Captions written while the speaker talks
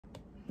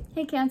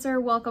Hey Cancer,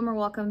 welcome or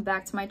welcome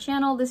back to my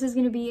channel. This is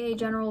going to be a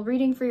general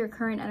reading for your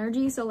current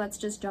energy, so let's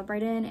just jump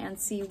right in and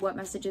see what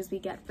messages we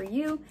get for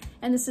you.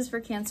 And this is for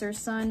Cancer,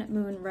 Sun,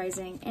 Moon,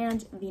 Rising,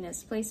 and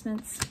Venus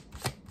placements.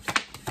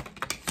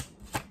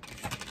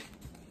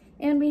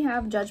 And we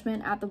have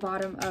Judgment at the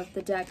bottom of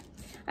the deck.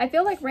 I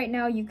feel like right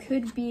now you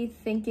could be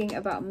thinking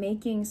about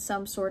making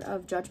some sort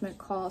of judgment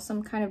call,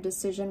 some kind of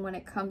decision when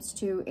it comes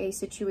to a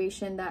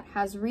situation that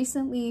has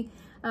recently,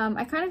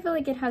 I kind of feel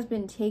like it has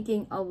been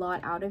taking a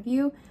lot out of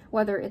you,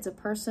 whether it's a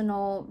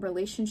personal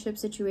relationship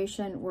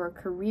situation or a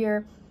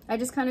career. I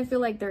just kind of feel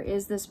like there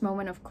is this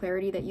moment of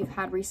clarity that you've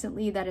had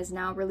recently that is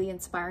now really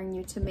inspiring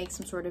you to make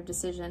some sort of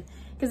decision.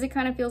 Because it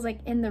kind of feels like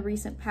in the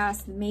recent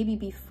past, maybe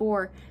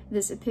before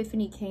this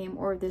epiphany came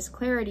or this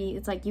clarity,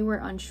 it's like you were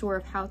unsure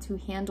of how to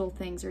handle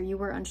things or you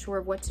were unsure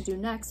of what to do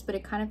next. But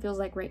it kind of feels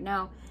like right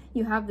now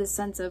you have this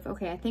sense of,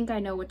 okay, I think I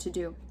know what to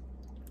do.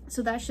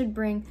 So that should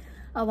bring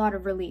a lot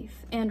of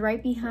relief. And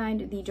right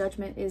behind the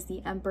Judgment is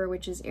the Emperor,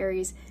 which is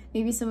Aries.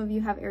 Maybe some of you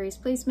have Aries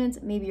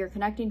placements, maybe you're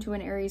connecting to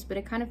an Aries, but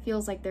it kind of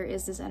feels like there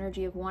is this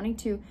energy of wanting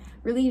to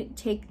really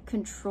take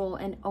control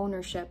and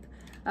ownership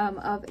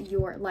of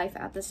your life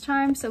at this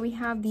time. So we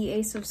have the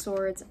Ace of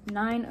Swords,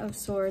 Nine of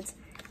Swords,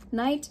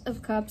 Knight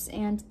of Cups,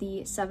 and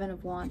the Seven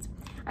of Wands.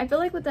 I feel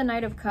like with the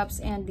Knight of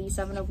Cups and the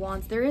Seven of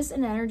Wands, there is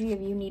an energy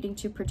of you needing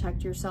to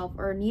protect yourself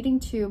or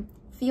needing to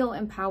feel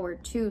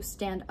empowered to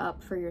stand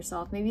up for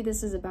yourself. Maybe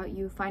this is about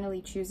you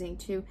finally choosing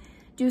to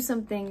do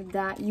something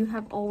that you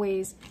have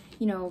always,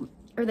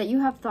 or that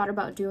you have thought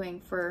about doing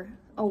for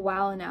a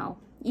while now,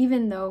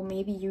 even though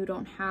maybe you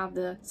don't have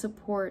the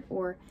support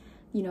or,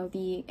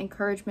 the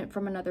encouragement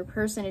from another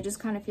person. It just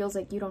kind of feels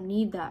like you don't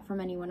need that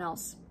from anyone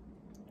else.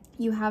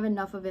 You have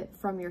enough of it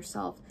from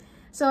yourself.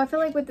 So I feel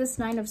like with this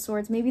Nine of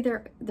Swords, maybe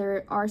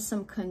there are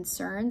some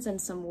concerns and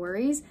some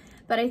worries,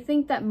 but I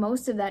think that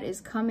most of that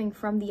is coming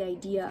from the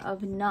idea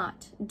of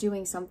not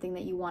doing something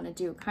that you want to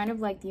do. Kind of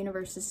like the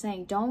universe is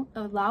saying, don't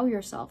allow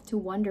yourself to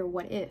wonder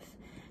what if.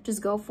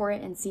 Just go for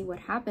it and see what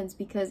happens,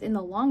 because in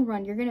the long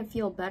run, you're going to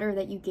feel better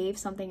that you gave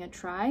something a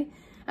try,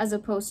 as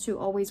opposed to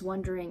always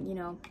wondering,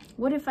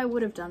 what if I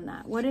would have done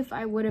that? What if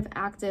I would have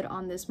acted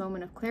on this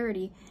moment of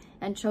clarity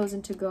and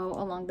chosen to go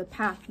along the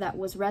path that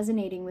was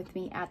resonating with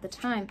me at the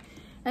time?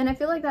 And I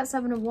feel like that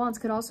Seven of Wands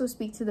could also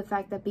speak to the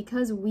fact that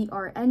because we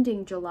are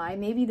ending July,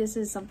 maybe this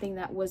is something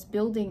that was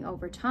building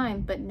over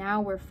time, but now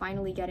we're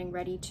finally getting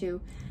ready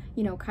to,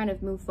 kind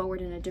of move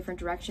forward in a different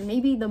direction.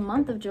 Maybe the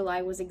month of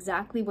July was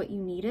exactly what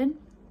you needed,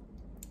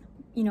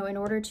 in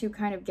order to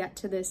kind of get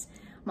to this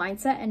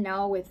mindset. And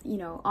now with,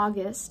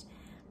 August,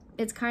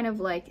 it's kind of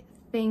like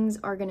things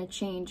are going to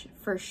change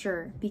for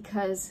sure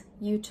because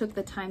you took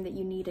the time that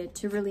you needed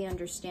to really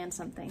understand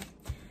something.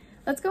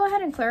 Let's go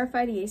ahead and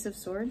clarify the Ace of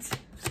Swords.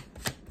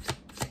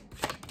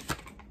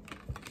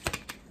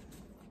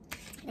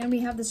 And we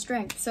have the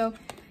Strength. So,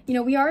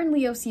 we are in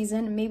Leo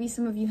season. Maybe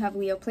some of you have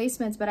Leo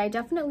placements, but I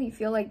definitely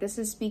feel like this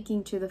is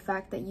speaking to the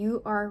fact that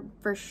you are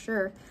for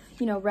sure,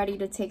 ready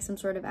to take some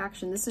sort of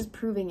action. This is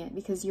proving it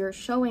because you're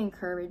showing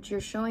courage,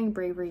 you're showing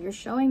bravery, you're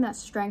showing that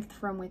strength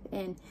from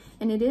within.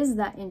 And it is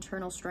that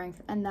internal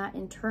strength and that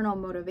internal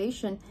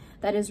motivation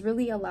that is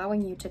really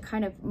allowing you to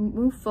kind of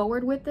move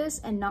forward with this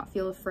and not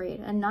feel afraid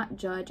and not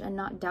judge and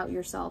not doubt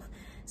yourself.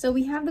 So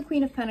we have the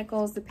Queen of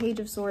Pentacles, the Page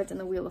of Swords, and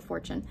the Wheel of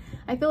Fortune.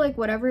 I feel like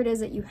whatever it is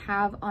that you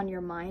have on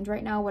your mind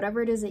right now,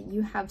 whatever it is that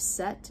you have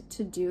set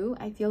to do,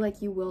 I feel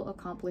like you will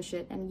accomplish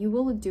it and you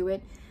will do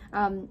it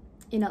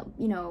in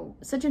a,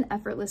 such an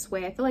effortless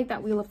way. I feel like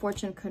that Wheel of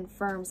Fortune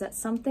confirms that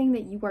something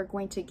that you are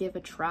going to give a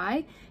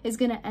try is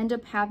going to end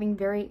up having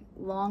very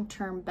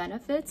long-term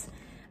benefits.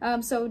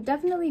 So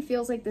definitely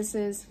feels like this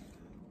is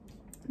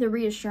the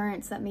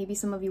reassurance that maybe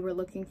some of you were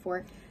looking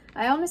for.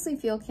 I honestly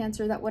feel,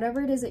 Cancer, that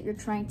whatever it is that you're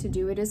trying to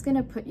do, it is going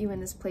to put you in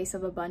this place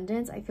of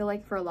abundance. I feel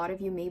like for a lot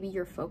of you, maybe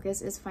your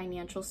focus is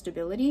financial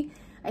stability.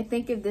 I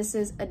think if this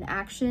is an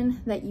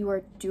action that you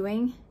are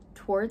doing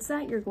towards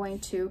that, you're going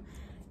to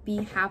be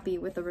happy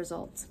with the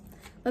results.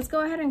 Let's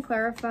go ahead and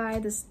clarify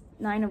this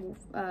Nine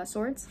of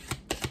Swords.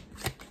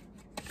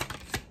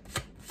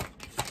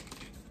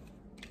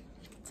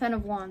 Ten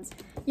of Wands.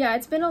 Yeah,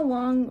 it's been a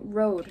long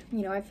road.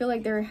 I feel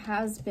like there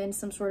has been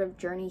some sort of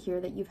journey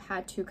here that you've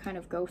had to kind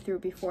of go through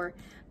before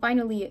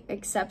finally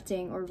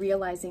accepting or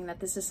realizing that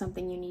this is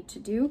something you need to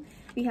do.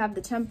 We have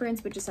the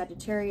Temperance, which is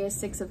Sagittarius,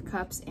 Six of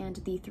Cups, and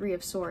the Three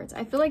of Swords.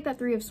 I feel like that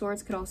Three of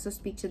Swords could also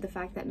speak to the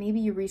fact that maybe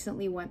you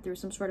recently went through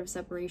some sort of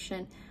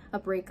separation, a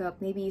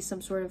breakup, maybe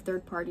some sort of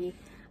third party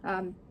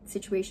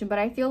situation. But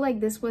I feel like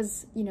this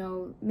was,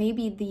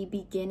 maybe the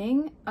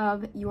beginning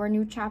of your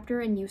new chapter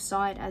and you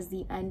saw it as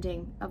the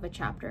ending of a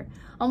chapter.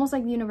 Almost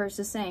like the universe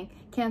is saying,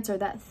 Cancer,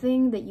 that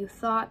thing that you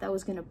thought that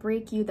was going to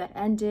break you, that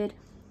ended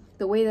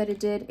the way that it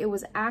did, it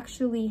was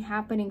actually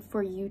happening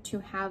for you to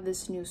have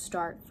this new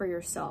start for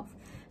yourself.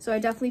 So I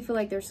definitely feel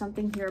like there's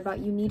something here about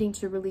you needing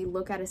to really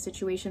look at a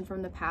situation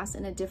from the past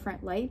in a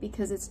different light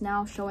because it's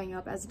now showing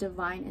up as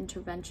divine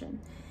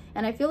intervention.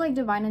 And I feel like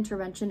divine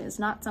intervention is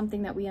not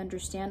something that we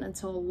understand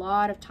until a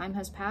lot of time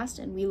has passed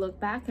and we look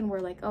back and we're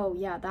like, oh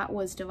yeah, that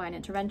was divine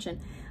intervention.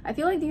 I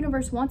feel like the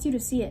universe wants you to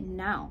see it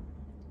now,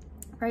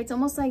 right? It's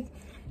almost like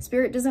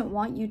Spirit doesn't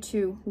want you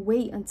to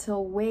wait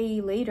until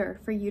way later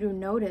for you to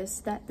notice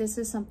that this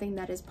is something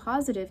that is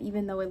positive,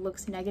 even though it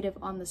looks negative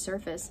on the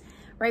surface.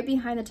 Right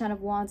behind the 10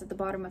 of Wands at the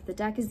bottom of the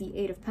deck is the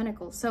 8 of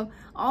Pentacles. So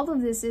all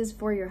of this is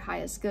for your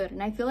highest good.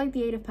 And I feel like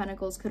the 8 of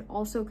Pentacles could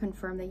also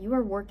confirm that you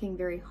are working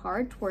very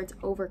hard towards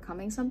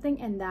overcoming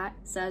something, and that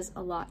says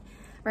a lot,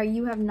 right?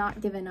 You have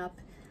not given up.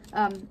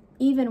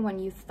 Even when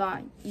you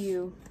thought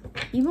you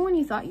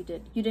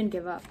did, you didn't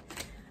give up.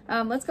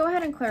 Let's go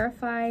ahead and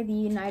clarify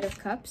the Knight of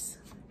Cups.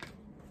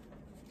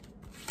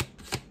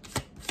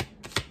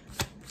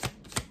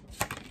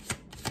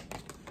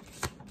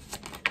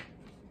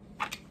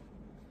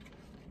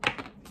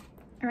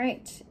 All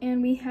right,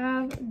 and we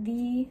have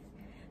the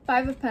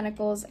 5 of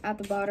Pentacles at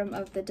the bottom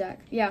of the deck.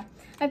 Yeah,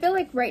 I feel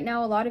like right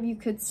now a lot of you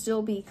could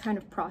still be kind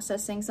of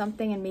processing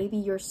something, and maybe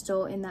you're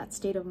still in that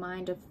state of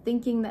mind of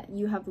thinking that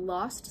you have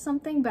lost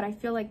something, but I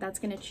feel like that's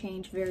going to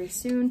change very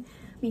soon.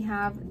 We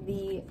have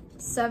the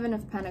 7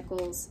 of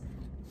Pentacles,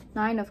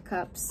 9 of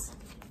Cups,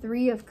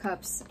 3 of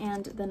Cups,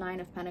 and the 9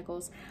 of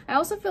Pentacles. I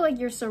also feel like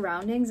your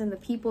surroundings and the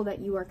people that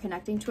you are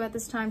connecting to at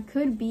this time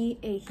could be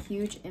a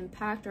huge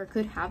impact, or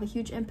could have a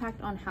huge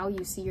impact on how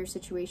you see your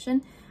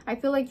situation. I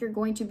feel like you're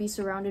going to be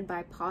surrounded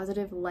by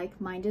positive,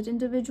 like-minded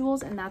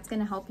individuals, and that's going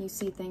to help you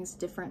see things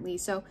differently.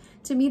 So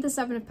to me, the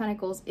 7 of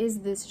Pentacles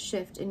is this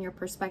shift in your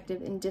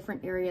perspective in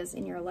different areas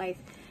in your life.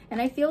 And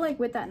I feel like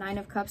with that 9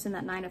 of Cups and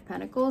that 9 of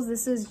Pentacles,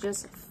 this is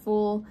just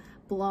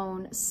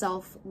full-blown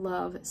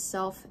self-love,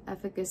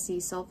 self-efficacy,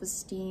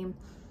 self-esteem,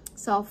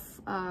 I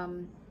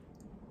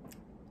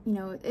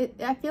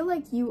feel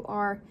like you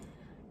are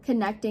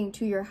connecting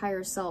to your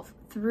higher self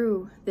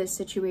through this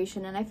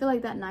situation. And I feel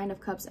like that 9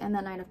 of Cups and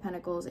that 9 of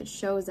Pentacles, it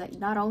shows that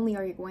not only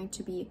are you going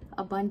to be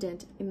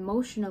abundant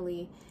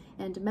emotionally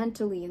and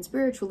mentally and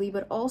spiritually,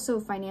 but also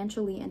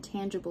financially and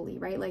tangibly,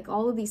 right? Like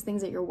all of these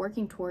things that you're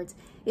working towards,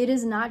 it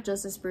is not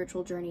just a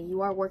spiritual journey.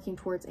 You are working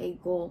towards a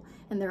goal,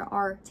 and there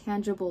are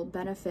tangible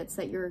benefits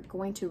that you're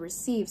going to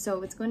receive.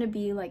 So it's going to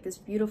be like this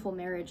beautiful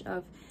marriage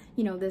of,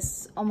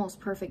 this almost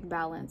perfect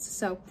balance.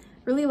 So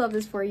really love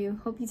this for you.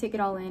 Hope you take it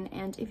all in.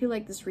 And if you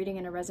like this reading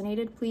and it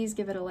resonated, please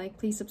give it a like,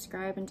 please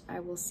subscribe, and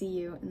I will see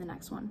you in the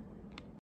next one.